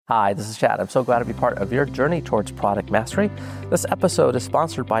Hi, this is Chad. I'm so glad to be part of your journey towards product mastery. This episode is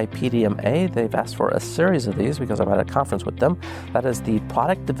sponsored by PDMA. They've asked for a series of these because I'm at a conference with them. That is the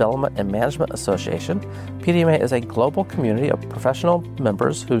Product Development and Management Association. PDMA is a global community of professional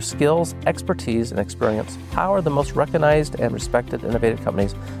members whose skills, expertise, and experience power the most recognized and respected innovative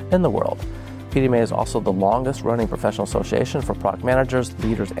companies in the world. PDMA is also the longest-running professional association for product managers,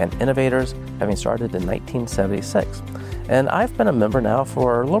 leaders, and innovators, having started in 1976. And I've been a member now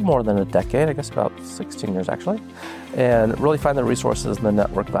for a little more than a decade, I guess about 16 years actually, and really find the resources and the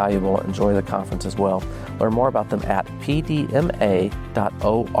network valuable, enjoy the conference as well. Learn more about them at pdma.org.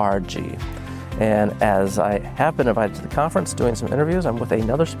 And as I have been invited to the conference doing some interviews, I'm with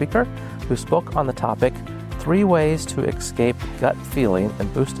another speaker who spoke on the topic, 3 ways to escape gut feeling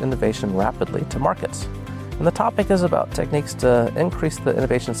and boost innovation rapidly to markets. And the topic is about techniques to increase the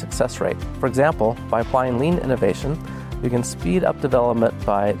innovation success rate. For example, by applying lean innovation, you can speed up development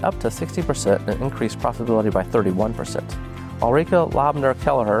by up to 60% and increase profitability by 31%. Ulrika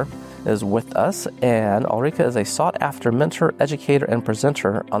Lobner-Kelleher is with us, and Ulrika is a sought-after mentor, educator, and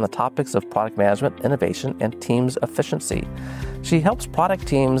presenter on the topics of product management, innovation, and teams efficiency. She helps product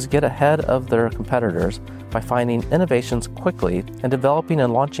teams get ahead of their competitors by finding innovations quickly and developing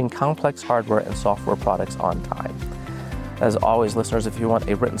and launching complex hardware and software products on time. As always, listeners, if you want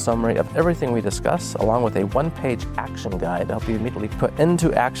a written summary of everything we discuss, along with a one-page action guide to help you immediately put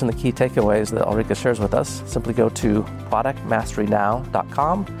into action the key takeaways that Ulrika shares with us, simply go to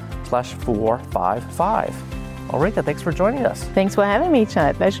productmasterynow.com/455. Ulrika, thanks for joining us. Thanks for having me,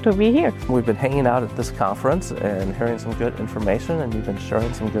 Chad. Pleasure to be here. We've been hanging out at this conference and hearing some good information, and you've been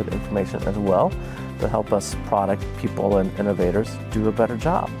sharing some good information as well to help us product people and innovators do a better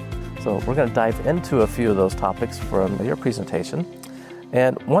job. So we're going to dive into a few of those topics from your presentation.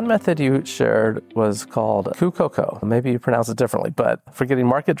 And one method you shared was called KUKOKO. Maybe you pronounce it differently, but for getting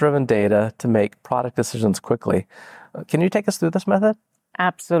market-driven data to make product decisions quickly. Can you take us through this method?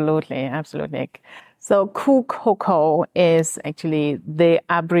 Absolutely. So KUKOKO is actually the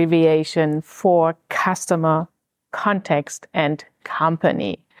abbreviation for customer, context, and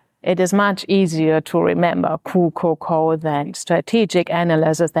company. It is much easier to remember KUKOKO than strategic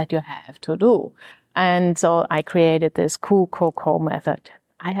analysis that you have to do. And so I created this KUKOKO method.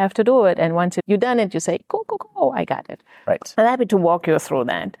 I have to do it. And once you've done it, you say, KUKOKO, I got it. Right. I'm happy to walk you through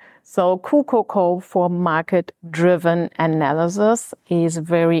that. So KUKOKO for market-driven analysis is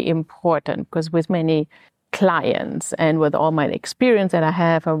very important because with many clients and with all my experience that I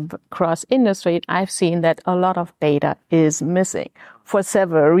have across industry, I've seen that a lot of data is missing for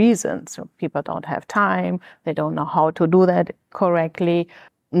several reasons. So people don't have time. They don't know how to do that correctly.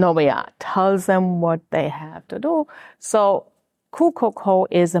 Nobody tells them what they have to do. So KUKOKO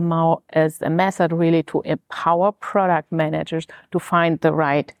is a method really to empower product managers to find the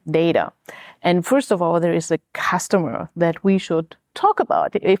right data. And first of all, there is a customer that we should talk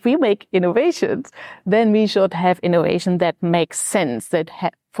about. If we make innovations, then we should have innovation that makes sense, that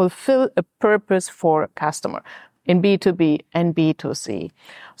fulfill a purpose for a customer in B2B and B2C.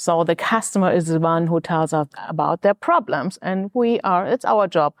 So the customer is the one who tells us about their problems, and it's our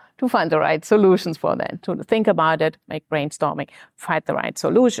job to find the right solutions for them, to think about it, make brainstorming, find the right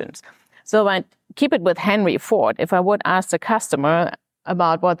solutions. So I keep it with Henry Ford. If I would ask the customer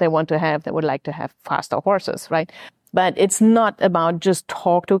about what they want to have, they would like to have faster horses, right? But it's not about just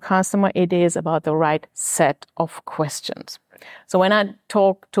talk to customer. It is about the right set of questions. So when I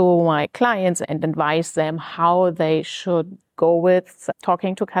talk to my clients and advise them how they should go with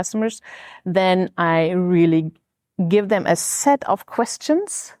talking to customers, then I really give them a set of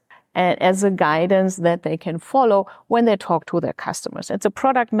questions and as a guidance that they can follow when they talk to their customers. It's a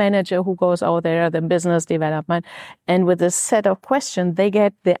product manager who goes out there, the business development, and with a set of questions, they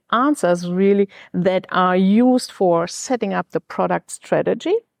get the answers really that are used for setting up the product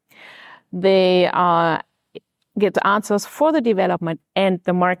strategy. They get answers for the development and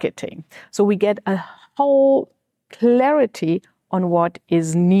the marketing. So we get a whole clarity on what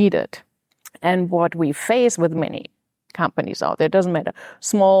is needed and what we face with many companies out there. It doesn't matter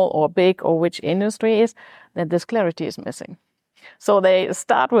small or big or which industry is, that this clarity is missing. So they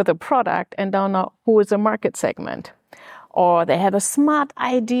start with a product and don't know who is the market segment. Or they have a smart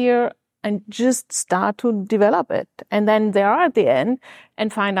idea and just start to develop it. And then they are at the end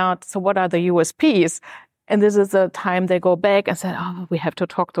and find out, so what are the USPs? And this is the time they go back and say, we have to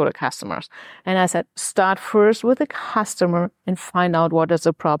talk to the customers. And I said, start first with the customer and find out what is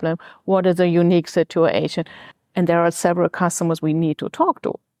the problem, what is the unique situation. And there are several customers we need to talk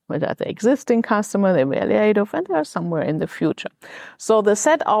to, whether the existing customer, the evaluative, and they are somewhere in the future. So the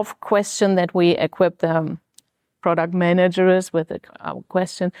set of questions that we equip them product managers with a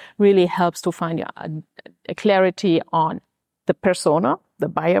question really helps to find a clarity on the persona, the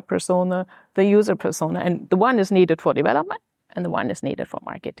buyer persona, the user persona, and the one is needed for development and the one is needed for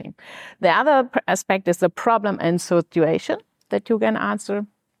marketing. The other aspect is the problem and situation that you can answer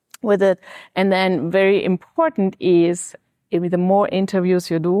with it. And then very important is, the more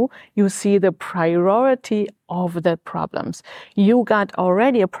interviews you do, you see the priority of the problems. You got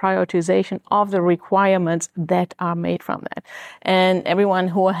already a prioritization of the requirements that are made from that. And everyone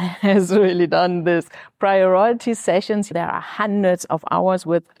who has really done this priority sessions, there are hundreds of hours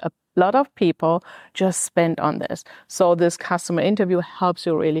with a lot of people just spent on this. So this customer interview helps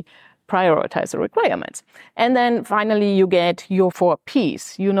you really prioritize the requirements. And then finally, you get your 4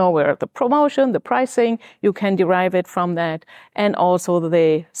 Ps. You know where the promotion, the pricing, you can derive it from that, and also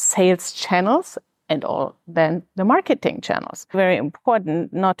the sales channels and then the marketing channels. Very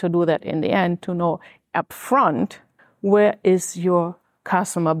important not to do that in the end, to know upfront where is your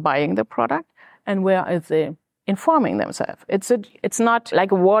customer buying the product and where is they informing themselves. It's not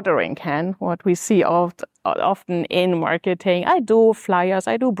like a watering can, what we see often in marketing. I do flyers,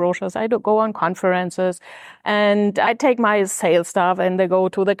 I do brochures, I do go on conferences, and I take my sales staff and they go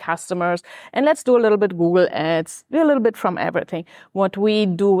to the customers and let's do a little bit Google ads, do a little bit from everything. What we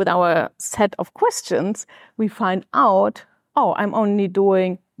do with our set of questions, we find out, I'm only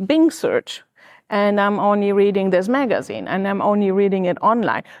doing Bing search. And I'm only reading this magazine, and I'm only reading it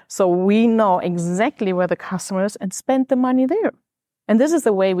online. So we know exactly where the customer is and spend the money there. And this is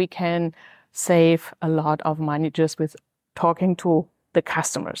the way we can save a lot of money just with talking to the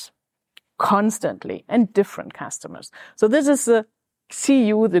customers constantly and different customers. So this is the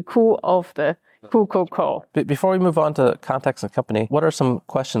CU, the Q of the Q. Before we move on to context and company, what are some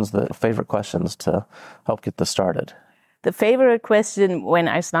questions, the favorite questions to help get this started? The favorite question when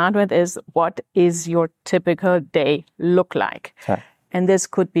I start with is, what is your typical day look like? Okay. And this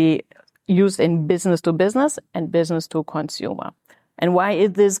could be used in business to business and business to consumer. And why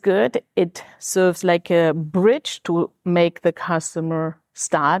is this good? It serves like a bridge to make the customer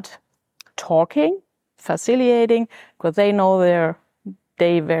start talking, facilitating, because they know their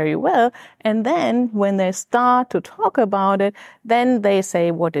day very well. And then when they start to talk about it, then they say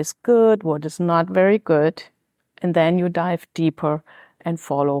what is good, what is not very good. And then you dive deeper and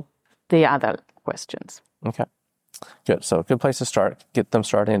follow the other questions. Okay, good. So a good place to start, get them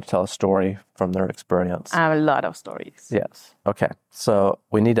starting to tell a story from their experience. I have a lot of stories. Yes. Okay, so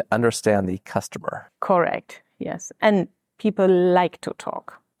we need to understand the customer. Correct, yes. And people like to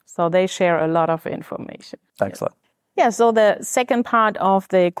talk, so they share a lot of information. Excellent. Yes. Yeah, so the second part of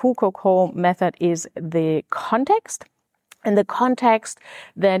the QQQ method is the context. And the context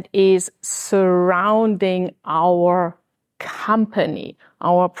that is surrounding our company,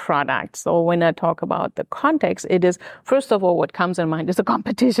 our product. So when I talk about the context, it is, first of all, what comes in mind is the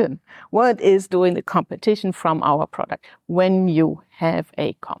competition. What is doing the competition from our product when you have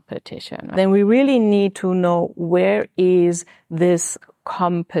a competition? Then we really need to know where is this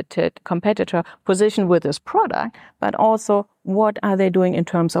competitor positioned with this product, but also what are they doing in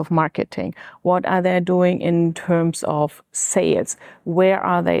terms of marketing? What are they doing in terms of sales? Where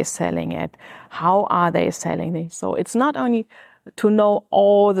are they selling it? How are they selling it? So it's not only to know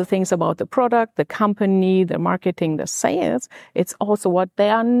all the things about the product, the company, the marketing, the sales, it's also what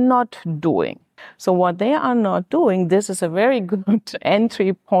they are not doing. So what they are not doing, this is a very good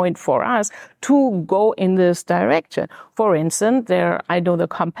entry point for us to go in this direction. For instance, I do the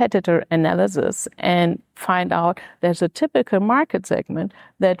competitor analysis and find out there's a typical market segment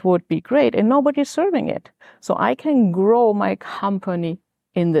that would be great and nobody's serving it. So I can grow my company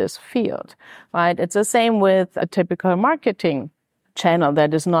in this field, right? It's the same with a typical marketing channel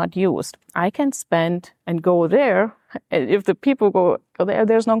that is not used. I can spend and go there. If the people go there,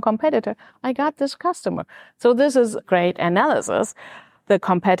 there's no competitor. I got this customer. So this is great analysis. The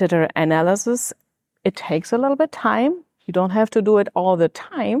competitor analysis, it takes a little bit time. You don't have to do it all the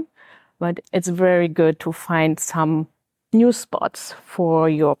time, but it's very good to find some new spots for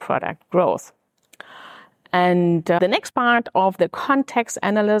your product growth. And the next part of the context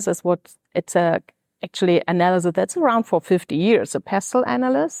analysis, actually analysis that's around for 50 years, a PESTEL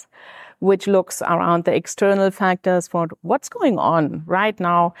analysis, which looks around the external factors for what's going on right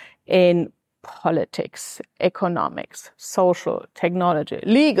now in politics, economics, social, technology,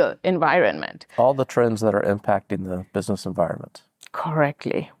 legal environment. All the trends that are impacting the business environment.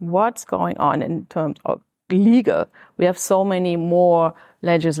 Correctly. What's going on in terms of legal? We have so many more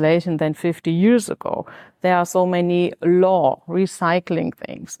legislation than 50 years ago. There are so many law, recycling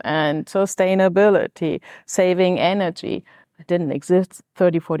things, and sustainability, saving energy. It didn't exist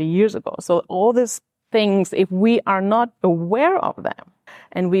 30, 40 years ago. So all these things, if we are not aware of them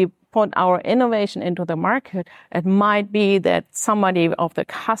and we put our innovation into the market, it might be that somebody of the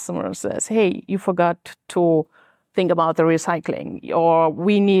customer says, hey, you forgot to think about the recycling, or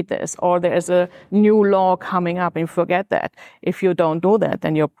we need this, or there's a new law coming up and forget that. If you don't do that,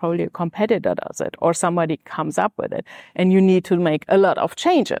 then probably a competitor does it, or somebody comes up with it, and you need to make a lot of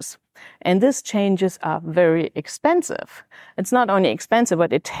changes. And these changes are very expensive. It's not only expensive,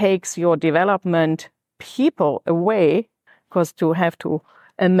 but it takes your development people away, because to have to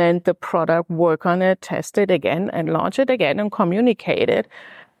amend the product, work on it, test it again, and launch it again, and communicate it,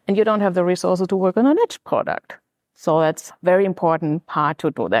 and you don't have the resources to work on the next product. So that's a very important part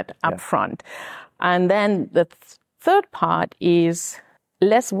to do that upfront. And then the third part is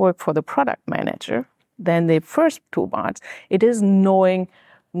less work for the product manager than the first two parts. It is knowing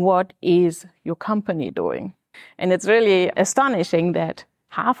what is your company doing. And it's really astonishing that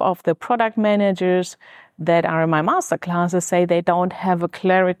half of the product managers that are in my master classes say they don't have a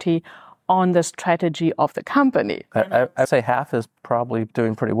clarity on the strategy of the company. I'd say half is probably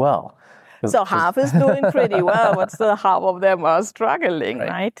doing pretty well. So half is doing pretty well, but still half of them are struggling,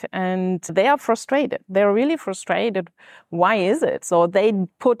 right? And they are frustrated. They're really frustrated. Why is it? So they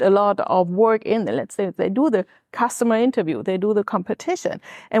put a lot of work in there. Let's say they do the customer interview, they do the competition,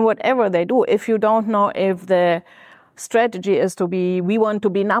 and whatever they do, if you don't know if the strategy is to be, we want to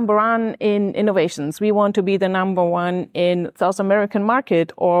be number one in innovations, we want to be the number one in South American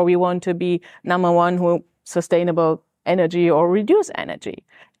market, or we want to be number one who sustainable energy or reduce energy.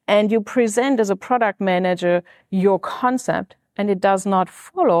 And you present as a product manager your concept and it does not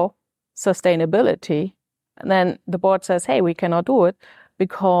follow sustainability, and then the board says, hey, we cannot do it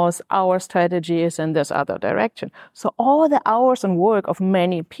because our strategy is in this other direction. So all the hours and work of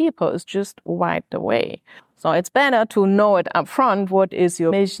many people is just wiped away. So it's better to know it up front, what is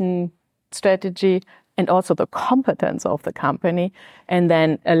your mission, strategy, and also the competence of the company, and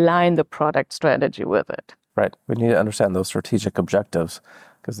then align the product strategy with it. Right. We need to understand those strategic objectives,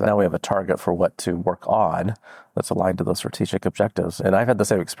 because now we have a target for what to work on that's aligned to those strategic objectives. And I've had the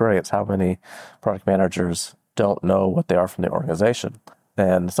same experience. How many product managers don't know what they are from the organization?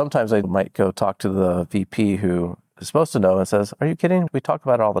 And sometimes they might go talk to the VP who is supposed to know and says, are you kidding? We talk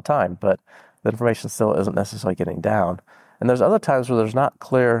about it all the time, but the information still isn't necessarily getting down. And there's other times where there's not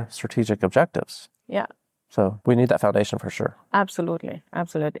clear strategic objectives. Yeah. So we need that foundation for sure. Absolutely,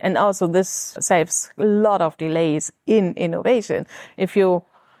 absolutely. And also this saves a lot of delays in innovation. If you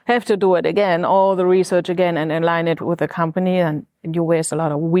have to do it again, all the research again, and align it with the company, and you waste a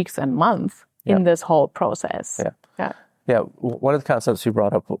lot of weeks and months in this whole process. Yeah. One of the concepts you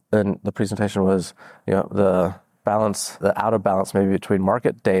brought up in the presentation was, the balance, the out of balance maybe between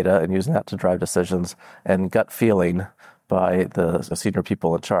market data and using that to drive decisions and gut feeling by the senior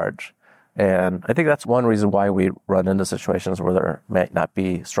people in charge. And I think that's one reason why we run into situations where there might not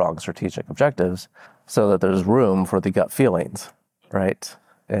be strong strategic objectives, so that there's room for the gut feelings, right?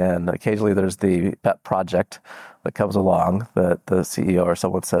 And occasionally there's the pet project that comes along that the CEO or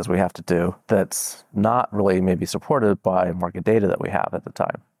someone says we have to do that's not really maybe supported by market data that we have at the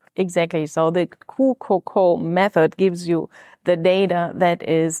time. Exactly. So the QCOCO method gives you the data that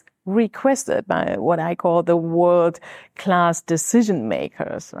is requested by what I call the world-class decision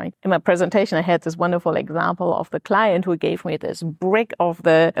makers, right? In my presentation, I had this wonderful example of the client who gave me this brick of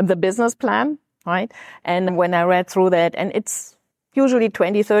the business plan, right? And when I read through that, and it's usually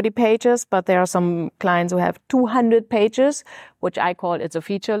 20, 30 pages, but there are some clients who have 200 pages, which I call it's a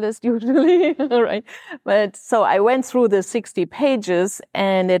feature list usually, right? But so I went through the 60 pages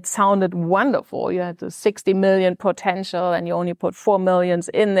and it sounded wonderful. You had the 60 million potential and you only put 4 million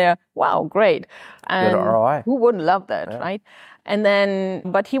in there. Wow, great. And good ROI. Who wouldn't love that, right? And then,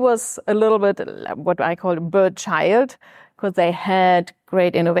 but he was a little bit what I call a bird child, because they had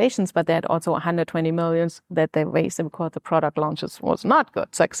great innovations, but they had also 120 million that they wasted because the product launches was not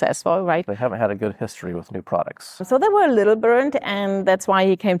good, successful, right? They haven't had a good history with new products. So they were a little burnt, and that's why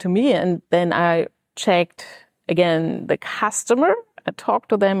he came to me. And then I checked, again, the customer. I talked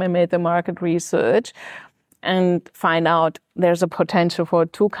to them and made the market research and find out there's a potential for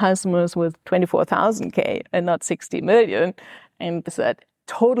 2 customers with 24,000 K and not 60 million. And I said,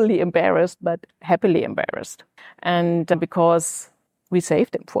 totally embarrassed, but happily embarrassed. And because we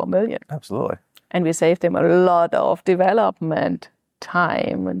saved him 4 million. Absolutely. And we saved him a lot of development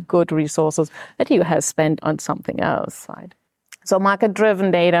time and good resources that he has spent on something else, right? So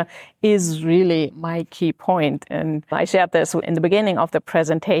market-driven data is really my key point. And I shared this in the beginning of the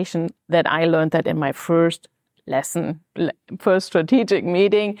presentation that I learned that in my first lesson, first strategic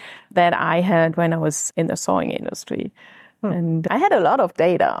meeting that I had when I was in the sewing industry. And I had a lot of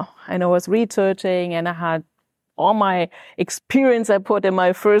data, and I was researching, and I had all my experience I put in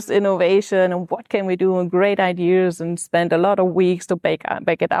my first innovation and what can we do and great ideas, and spent a lot of weeks to back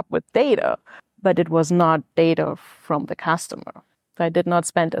it up with data. But it was not data from the customer. I did not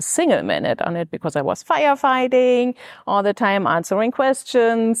spend a single minute on it because I was firefighting all the time, answering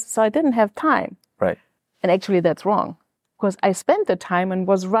questions. So I didn't have time. Right. And actually that's wrong, because I spent the time and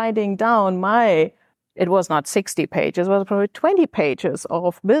was writing down it was not 60 pages, it was probably 20 pages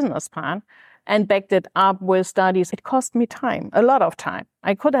of business plan, and backed it up with studies. It cost me time, a lot of time.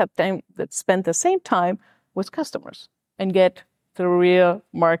 I could have spent the same time with customers and get the real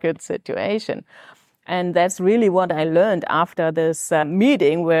market situation. And that's really what I learned after this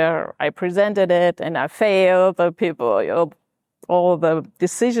meeting where I presented it and I failed. The people, all the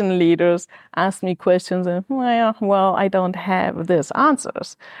decision leaders asked me questions and, well, I don't have these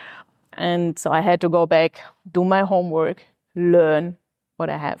answers. And so I had to go back, do my homework, learn what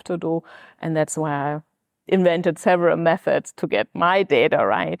I have to do. And that's why I invented several methods to get my data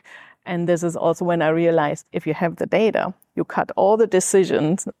right. And this is also when I realized if you have the data, you cut all the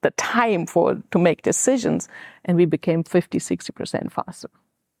decisions, the time to make decisions, and we became 50-60% faster.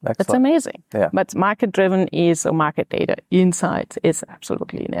 Excellent. That's amazing. Yeah. But market-driven market data insights is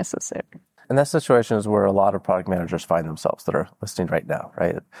absolutely necessary. And that's situations where a lot of product managers find themselves that are listening right now,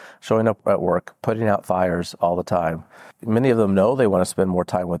 right? Showing up at work, putting out fires all the time. Many of them know they want to spend more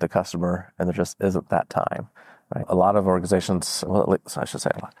time with the customer, and there just isn't that time, right? A lot of organizations, well, at least I should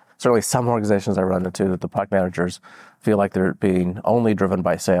say a lot. Certainly some organizations I run into that the product managers feel like they're being only driven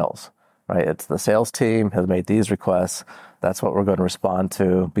by sales, right? It's the sales team has made these requests. That's what we're going to respond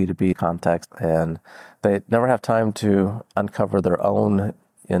to, B2B context. And they never have time to uncover their own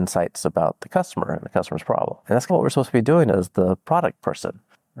insights about the customer and the customer's problem. And that's what we're supposed to be doing as the product person,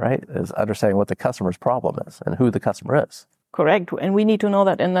 right? Is understanding what the customer's problem is and who the customer is. Correct. And we need to know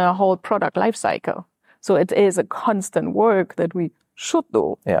that in the whole product life cycle. So it is a constant work that we should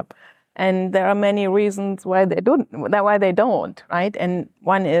do. Yep. And there are many reasons why they don't, right? And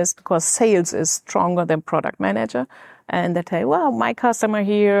one is because sales is stronger than product manager. And they say, well, my customer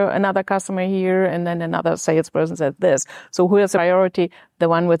here, another customer here, and then another salesperson says this. So who is the priority? The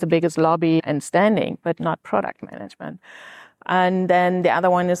one with the biggest lobby and standing, but not product management. And then the other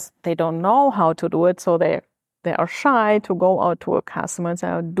one is they don't know how to do it, so they are shy to go out to a customer and say,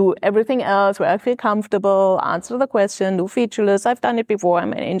 I'll do everything else where I feel comfortable, answer the question, do feature lists. I've done it before.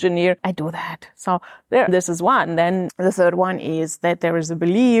 I'm an engineer. I do that. So this is one. Then the third one is that there is a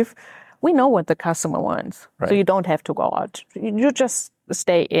belief we know what the customer wants. Right. So you don't have to go out. You just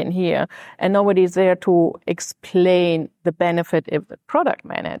stay in here. And nobody's there to explain the benefit if the product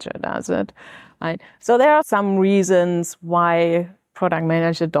manager does it. Right? So there are some reasons why product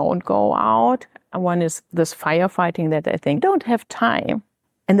managers don't go out. One is this firefighting that I think don't have time.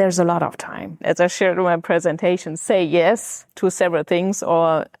 And there's a lot of time. As I shared in my presentation, say yes to several things,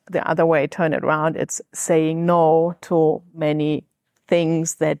 or the other way, turn it around. It's saying no to many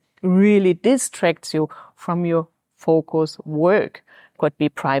things that really distracts you from your focus work. Could be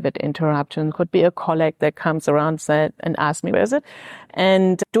private interruption, could be a colleague that comes around and asks me, where is it?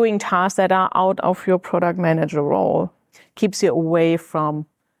 And doing tasks that are out of your product manager role keeps you away from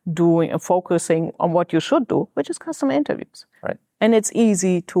focusing on what you should do, which is customer interviews. Right. And it's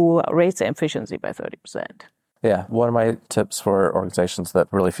easy to raise the efficiency by 30%. Yeah. One of my tips for organizations that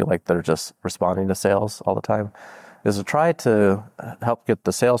really feel like they're just responding to sales all the time is to try to help get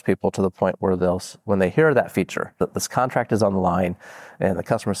the salespeople to the point where when they hear that feature, that this contract is on the line and the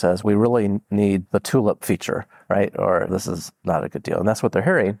customer says, we really need the tulip feature, right? Or this is not a good deal. And that's what they're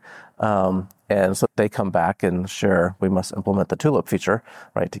hearing. And so they come back and share, we must implement the tulip feature,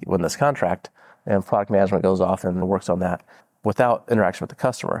 right, to win this contract. And product management goes off and works on that without interaction with the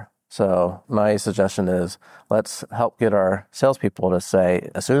customer. So my suggestion is let's help get our salespeople to say,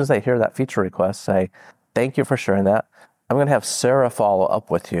 as soon as they hear that feature request, say, thank you for sharing that. I'm going to have Sarah follow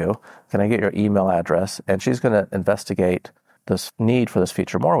up with you. Can I get your email address? And she's going to investigate this need for this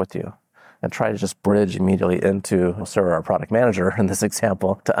feature more with you and try to just bridge immediately into Sarah, our product manager in this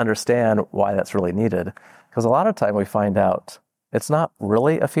example, to understand why that's really needed. Because a lot of time we find out it's not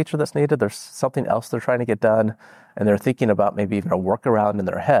really a feature that's needed. There's something else they're trying to get done, and they're thinking about maybe even a workaround in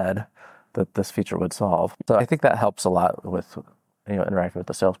their head that this feature would solve. So I think that helps a lot with interacting with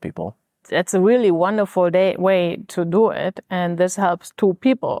the salespeople. It's a really wonderful way to do it. And this helps two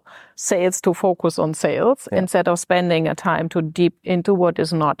people, sales to focus on sales instead of spending a time too deep into what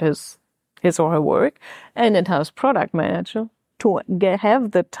is not his or her work. And it helps product manager to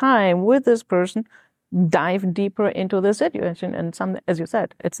have the time with this person, dive deeper into the situation. And as you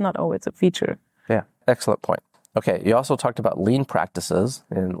said, it's not always a feature. Yeah, excellent point. Okay, you also talked about lean practices,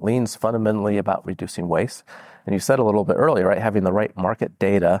 and lean's fundamentally about reducing waste. And you said a little bit earlier, right, having the right market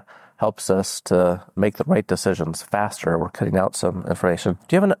data helps us to make the right decisions faster. We're cutting out some information.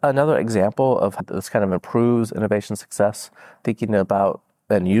 Do you have another example of how this kind of improves innovation success, thinking about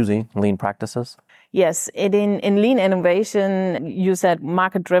and using lean practices? Yes, in lean innovation, you said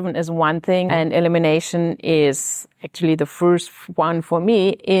market-driven is one thing, and elimination is actually the first one for me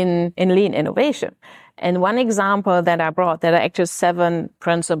in lean innovation. And one example that I brought, there are actually 7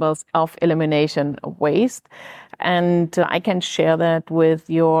 principles of elimination of waste. And I can share that with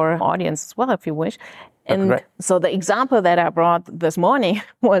your audience as well, if you wish. And so the example that I brought this morning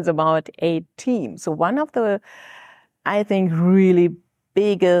was about a team. So one of the, I think, really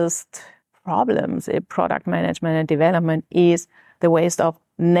biggest problems in product management and development is the waste of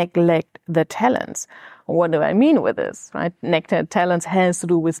neglect the talents. What do I mean with this, right? Neglect talents has to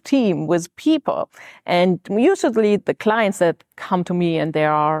do with team, with people. And usually the clients that come to me, and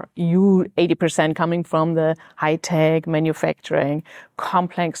there are 80% coming from the high-tech manufacturing,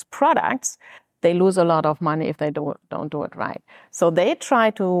 complex products, they lose a lot of money if they don't do it right. So they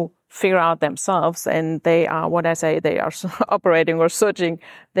try to figure out themselves, and they are, they are operating or searching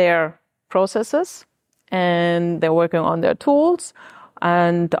their processes, and they're working on their tools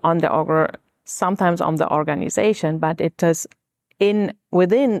and on the sometimes on the organization, but it is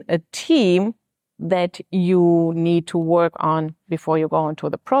within a team that you need to work on before you go into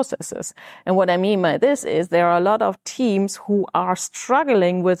the processes. And what I mean by this is there are a lot of teams who are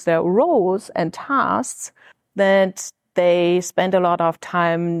struggling with their roles and tasks that they spend a lot of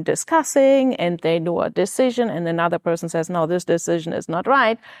time discussing, and they do a decision, and another person says, no, this decision is not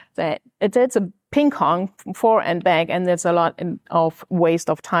right. It's a ping pong forward and back, and there's a lot of waste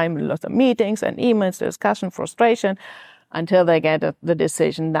of time, a lot of meetings and emails, discussion, frustration, until they get the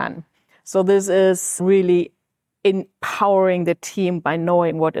decision done. So this is really empowering the team by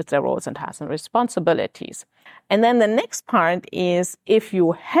knowing what is their roles and tasks and responsibilities. And then the next part is, if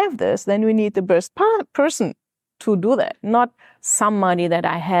you have this, then we need the best person to do that, not somebody that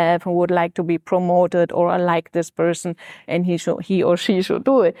I have who would like to be promoted, or I like this person and he or she should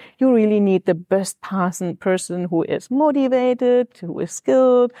do it. You really need the best person who is motivated, who is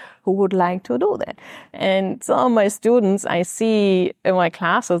skilled, who would like to do that. And some of my students I see in my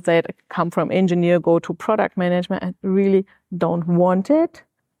classes that come from engineer, go to product management, and really don't want it,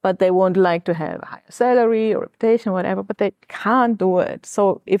 but they won't like to have a higher salary or reputation, whatever, but they can't do it.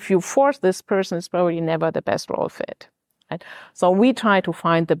 So if you force this person, it's probably never the best role fit. Right? So we try to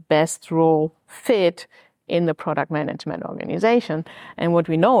find the best role fit in the product management organization. And what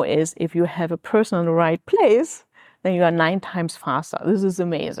we know is if you have a person in the right place, then you are 9 times faster. This is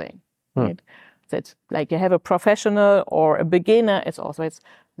amazing. Right? So it's like you have a professional or a beginner, it's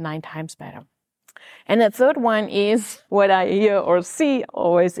 9 times better. And the third one is what I hear or see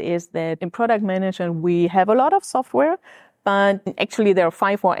always is that in product management, we have a lot of software, but actually there are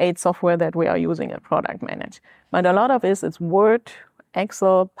 5 or 8 software that we are using in product management. But a lot of it's Word,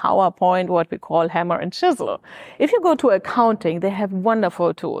 Excel, PowerPoint, what we call hammer and chisel. If you go to accounting, they have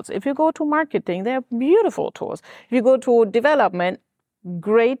wonderful tools. If you go to marketing, they have beautiful tools. If you go to development,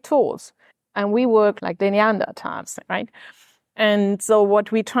 great tools. And we work like the Neanderthals, right? And so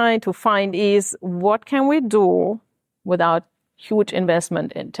what we try to find is what can we do without huge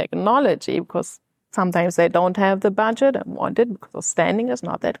investment in technology, because sometimes they don't have the budget and want it because standing is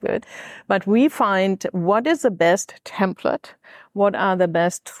not that good. But we find what is the best template, what are the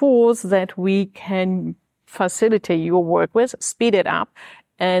best tools that we can facilitate your work with, speed it up.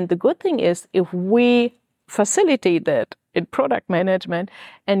 And the good thing is if we facilitate that in product management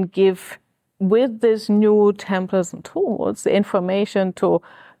and give with these new templates and tools, the information to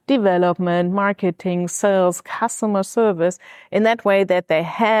development, marketing, sales, customer service, in that way that they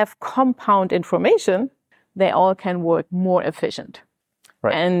have compound information, they all can work more efficient.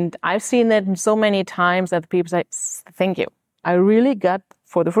 Right. And I've seen that so many times that people say, thank you. I really got,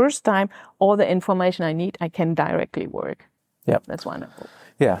 for the first time, all the information I need. I can directly work. Yep. That's wonderful.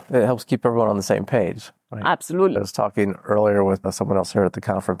 Yeah, it helps keep everyone on the same page. Right? Absolutely. I was talking earlier with someone else here at the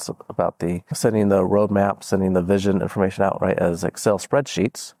conference about sending the roadmap, sending the vision information out, right, as Excel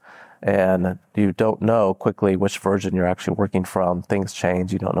spreadsheets. And you don't know quickly which version you're actually working from. Things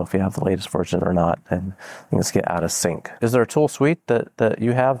change. You don't know if you have the latest version or not, and things get out of sync. Is there a tool suite that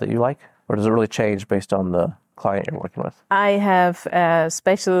you have that you like, or does it really change based on the client you're working with? I have a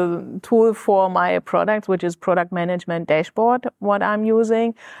special tool for my product, which is Product Management Dashboard, what I'm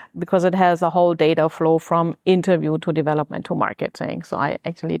using, because it has a whole data flow from interview to development to marketing. So I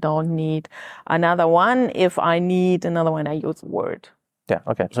actually don't need another one. If I need another one, I use Word. Yeah,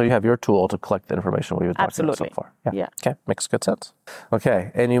 okay. So you have your tool to collect the information we've been talking about so far. Yeah. Okay, makes good sense.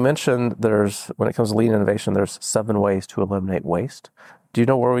 Okay, and you mentioned when it comes to lean innovation, there's 7 ways to eliminate waste. Do you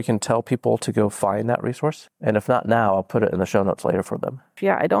know where we can tell people to go find that resource? And if not now, I'll put it in the show notes later for them.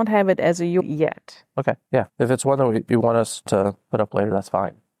 Yeah, I don't have it as a yet. Okay, yeah. If it's one that you want us to put up later, that's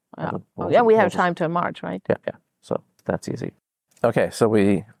fine. We have time till March, right? Yeah. So that's easy. Okay, so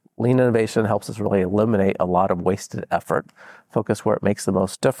lean innovation helps us really eliminate a lot of wasted effort, focus where it makes the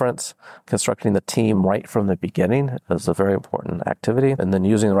most difference. Constructing the team right from the beginning is a very important activity, and then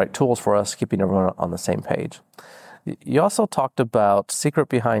using the right tools for us, keeping everyone on the same page. You also talked about secret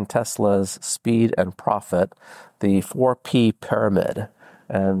behind Tesla's speed and profit, the 4P pyramid.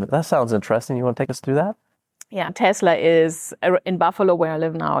 And that sounds interesting. You want to take us through that? Yeah, Tesla is in Buffalo, where I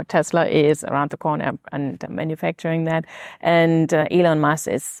live now. Tesla is around the corner and manufacturing that. And Elon Musk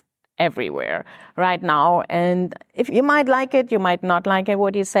is everywhere right now. And if you might like it, you might not like it,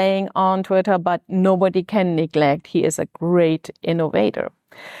 what he's saying on Twitter, but nobody can neglect. He is a great innovator.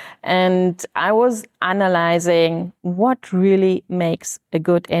 And I was analyzing what really makes a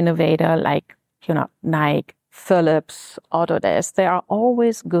good innovator, like, Nike, Philips, Autodesk. They are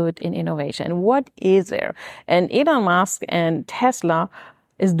always good in innovation. What is there? And Elon Musk and Tesla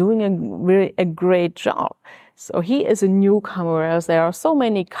is doing a great job. So he is a newcomer, whereas there are so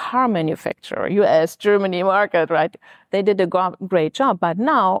many car manufacturers, US, Germany market, right? They did a great job, but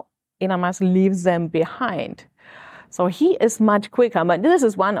now Elon Musk leaves them behind. So he is much quicker, but this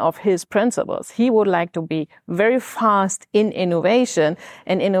is one of his principles. He would like to be very fast in innovation,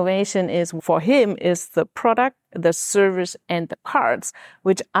 and innovation for him is the product, the service, and the parts,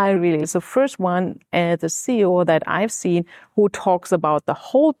 which is the first one as the CEO that I've seen who talks about the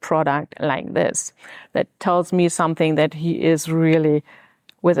whole product like this. That tells me something that he is really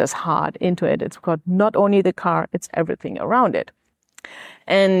with his heart into it. It's got not only the car, it's everything around it.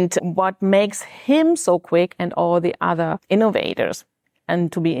 And what makes him so quick and all the other innovators,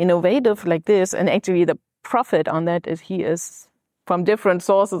 and to be innovative like this, and actually the profit on that is he is, from different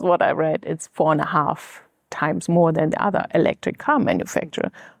sources, what I read, it's 4.5 times more than the other electric car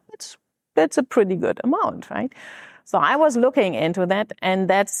manufacturer. That's a pretty good amount, right? So I was looking into that, and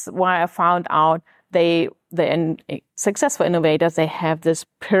that's why I found out the successful innovators, they have this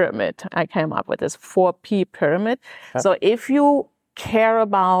pyramid. I came up with this 4P pyramid. Okay. So if you care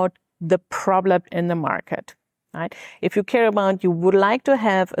about the problem in the market, right? If you care about, you would like to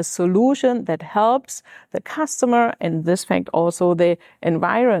have a solution that helps the customer, and in this fact also the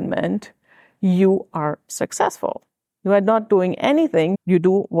environment, you are successful. You are not doing anything. You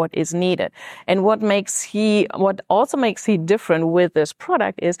do what is needed. And what also makes he different with this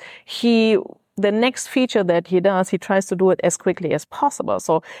product is the next feature that he does, he tries to do it as quickly as possible.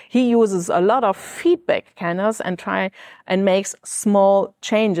 So he uses a lot of feedback channels and makes small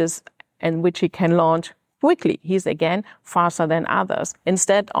changes, and which he can launch quickly. He's again faster than others.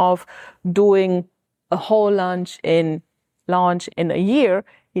 Instead of doing a whole launch in a year,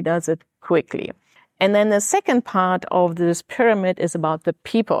 he does it quickly. And then the second part of this pyramid is about the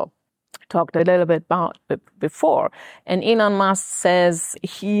people. Talked a little bit about it before. And Elon Musk says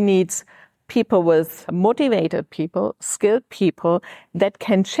he needs motivated people, skilled people that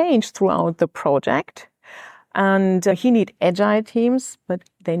can change throughout the project. And he needs agile teams, but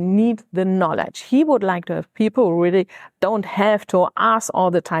they need the knowledge. He would like to have people who really don't have to ask all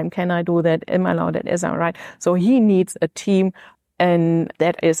the time, can I do that? Am I allowed that? Is that right? So he needs a team and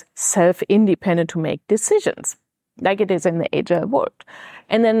that is self-independent to make decisions, like it is in the agile world.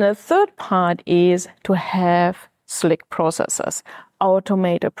 And then the third part is to have slick processes,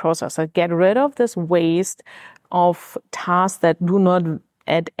 automated processes, get rid of this waste of tasks that do not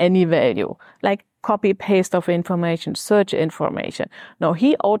add any value, like copy paste of information, search information. No,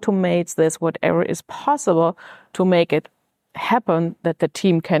 he automates this whatever is possible to make it happen that the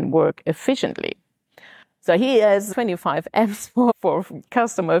team can work efficiently. So he has 25 apps for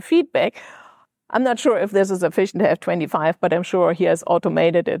customer feedback. I'm not sure if this is efficient to have 25, but I'm sure he has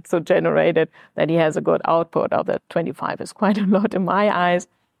automated it, so generated that he has a good output of that. 25 is quite a lot in my eyes,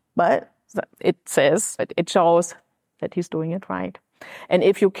 but it shows that he's doing it right. And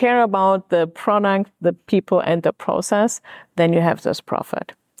if you care about the product, the people, and the process, then you have this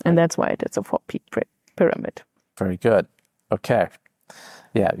profit. And that's why it's a 4P pyramid. Very good. Okay.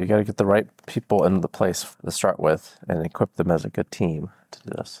 Yeah, you got to get the right people in the place to start with and equip them as a good team to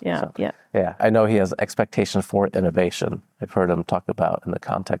do this. Yeah. I know he has expectations for innovation. I've heard him talk about in the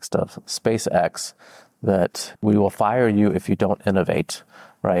context of SpaceX that we will fire you if you don't innovate.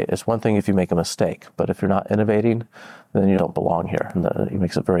 right? It's one thing if you make a mistake, but if you're not innovating, then you don't belong here. And it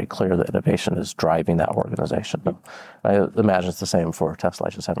makes it very clear that innovation is driving that organization. I imagine it's the same for Tesla. I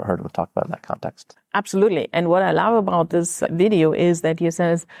just haven't heard him talk about it in that context. Absolutely. And what I love about this video is that he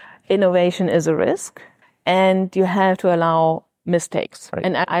says innovation is a risk and you have to allow mistakes. Right.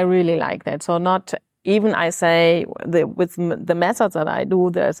 And I really like that. So not even I say with the methods that I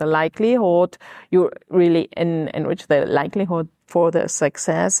do, there's a likelihood you really enrich the likelihood for the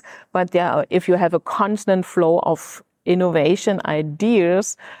success. But if you have a constant flow of innovation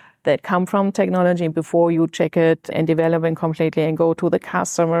ideas that come from technology before you check it and develop it completely and go to the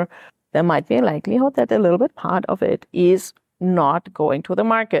customer, there might be a likelihood that a little bit part of it is not going to the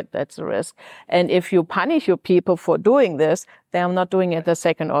market. That's a risk. And if you punish your people for doing this, they are not doing it the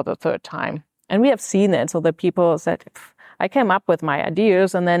second or the third time. And we have seen that. So the people said, I came up with my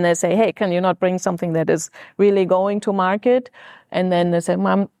ideas, and then they say, hey, can you not bring something that is really going to market? And then they say,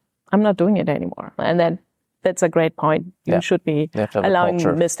 Mom, I'm not doing it anymore. And then that's a great point. You should be allowing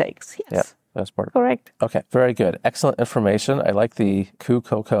mistakes. Yes. Yeah, that's part of it. Correct. Okay, very good. Excellent information. I like the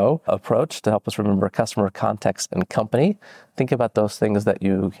COCO approach to help us remember customer, context, and company. Think about those things that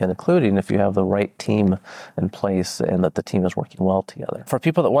you can include in if you have the right team in place and that the team is working well together. For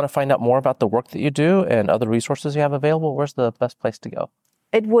people that want to find out more about the work that you do and other resources you have available, where's the best place to go?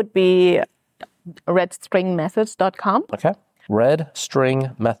 It would be redstringmethods.com. Okay.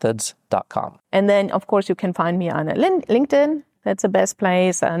 redstringmethods.com. And then, of course, you can find me on LinkedIn. That's the best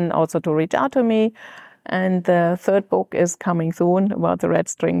place, and also to reach out to me. And the third book is coming soon about the red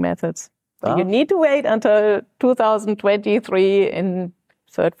string methods. So you need to wait until 2023 in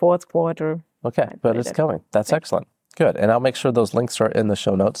third, fourth quarter. Okay, but it's coming. That's excellent. Good. And I'll make sure those links are in the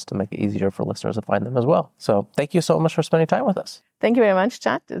show notes to make it easier for listeners to find them as well. So thank you so much for spending time with us. Thank you very much,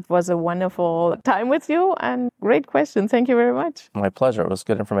 Chad. It was a wonderful time with you and great question. Thank you very much. My pleasure. It was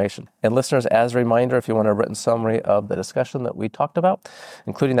good information. And listeners, as a reminder, if you want a written summary of the discussion that we talked about,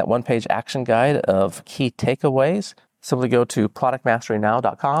 including that one-page action guide of key takeaways, simply go to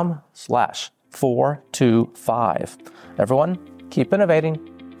productmasterynow.com/425. Everyone, keep innovating.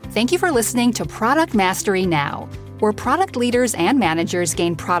 Thank you for listening to Product Mastery Now, where product leaders and managers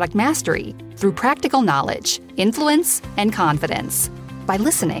gain product mastery through practical knowledge, influence, and confidence. By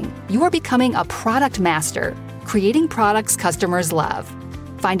listening, you are becoming a product master, creating products customers love.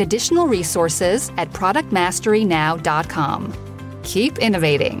 Find additional resources at productmasterynow.com. Keep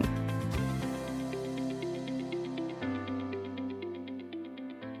innovating.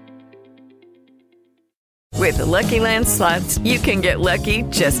 With the Lucky Land Slots, you can get lucky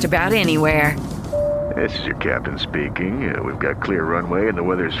just about anywhere. This is your captain speaking. We've got clear runway and the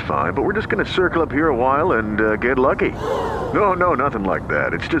weather's fine, but we're just going to circle up here a while and get lucky. No, nothing like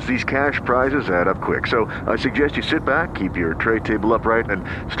that. It's just these cash prizes add up quick. So I suggest you sit back, keep your tray table upright, and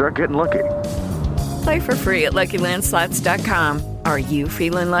start getting lucky. Play for free at LuckyLandSlots.com. Are you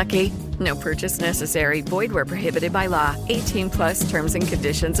feeling lucky? No purchase necessary. Void where prohibited by law. 18+ terms and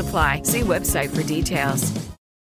conditions apply. See website for details.